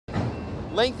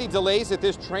Lengthy delays at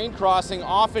this train crossing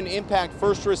often impact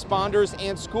first responders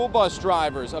and school bus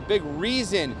drivers. A big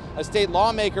reason a state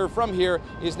lawmaker from here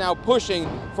is now pushing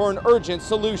for an urgent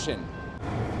solution.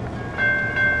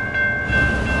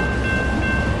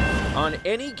 On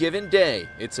any given day,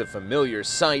 it's a familiar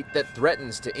sight that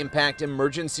threatens to impact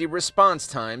emergency response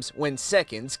times when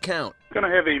seconds count. Going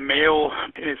to have a male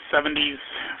in his 70s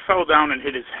fell down and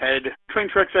hit his head. Train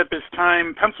tracks at this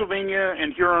time, Pennsylvania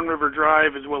and Huron River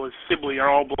Drive as well as Sibley are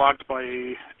all blocked by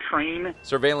a train.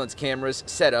 Surveillance cameras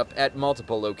set up at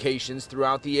multiple locations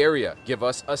throughout the area give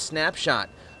us a snapshot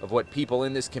of what people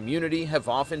in this community have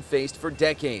often faced for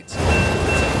decades.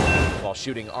 While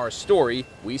shooting our story,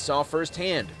 we saw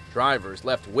firsthand drivers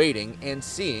left waiting and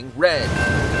seeing red.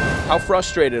 How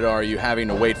frustrated are you having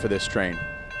to wait for this train?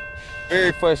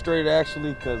 Very frustrated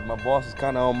actually, because my boss is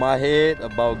kind of on my head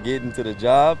about getting to the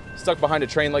job. Stuck behind a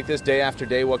train like this day after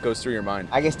day, what goes through your mind?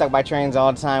 I get stuck by trains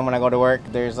all the time when I go to work.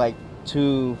 There's like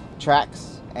 2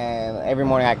 tracks and every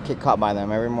morning I get caught by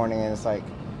them. Every morning and it's like,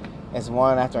 it's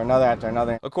one after another after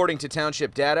another. According to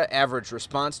township data, average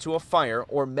response to a fire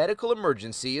or medical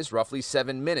emergency is roughly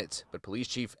 7 minutes. But Police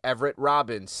Chief Everett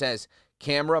Robbins says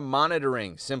camera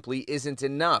monitoring simply isn't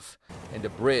enough, and a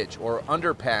bridge or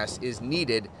underpass is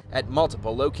needed at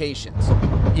multiple locations.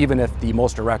 Even if the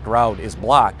most direct route is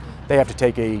blocked, they have to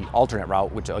take an alternate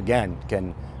route, which again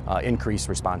can increase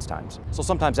response times. So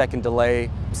sometimes that can delay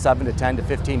 7 to 10 to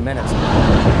 15 minutes.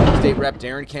 State Rep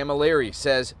Darren Camilleri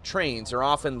says trains are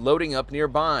often loading up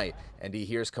nearby, and he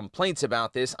hears complaints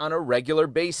about this on a regular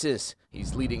basis.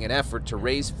 He's leading an effort to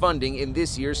raise funding in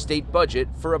this year's state budget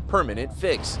for a permanent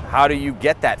fix. How do you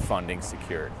get that funding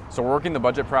secured? So we're working the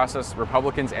budget process.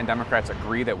 Republicans and Democrats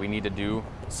agree that we need to do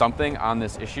something on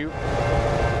this issue.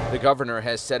 The governor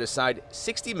has set aside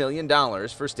 $60 million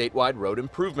for statewide road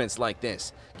improvements like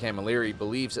this. Camilleri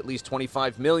believes at least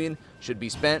 $25 million should be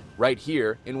spent right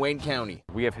here in Wayne County.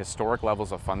 We have historic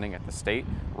levels of funding at the state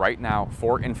right now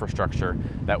for infrastructure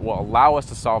that will allow us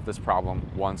to solve this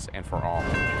problem once and for all.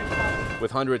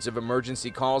 With hundreds of emergency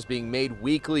calls being made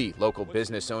weekly, local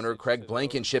business owner Craig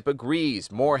Blankenship agrees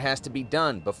more has to be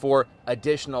done before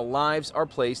additional lives are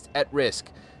placed at risk.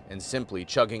 And simply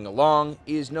chugging along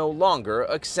is no longer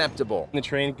acceptable. The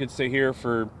train could sit here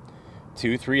for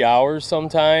 2-3 hours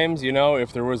sometimes. You know,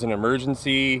 if there was an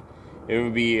emergency, it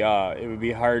would be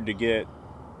hard to get,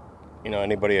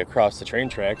 anybody across the train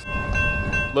tracks.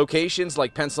 Locations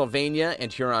like Pennsylvania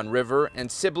and Huron River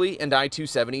and Sibley and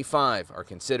I-275 are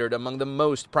considered among the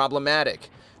most problematic.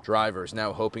 Drivers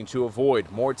now hoping to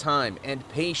avoid more time and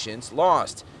patience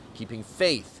lost, keeping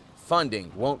faith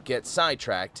funding won't get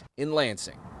sidetracked in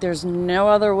Lansing. There's no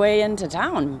other way into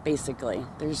town, basically.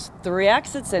 There's 3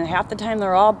 exits and half the time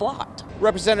they're all blocked.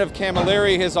 Representative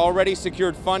Camilleri has already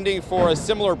secured funding for a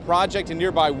similar project in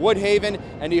nearby Woodhaven,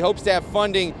 and he hopes to have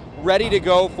funding ready to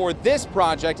go for this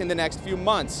project in the next few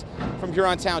months. From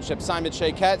Huron Township, Simon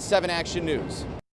Shaquette, 7 Action News.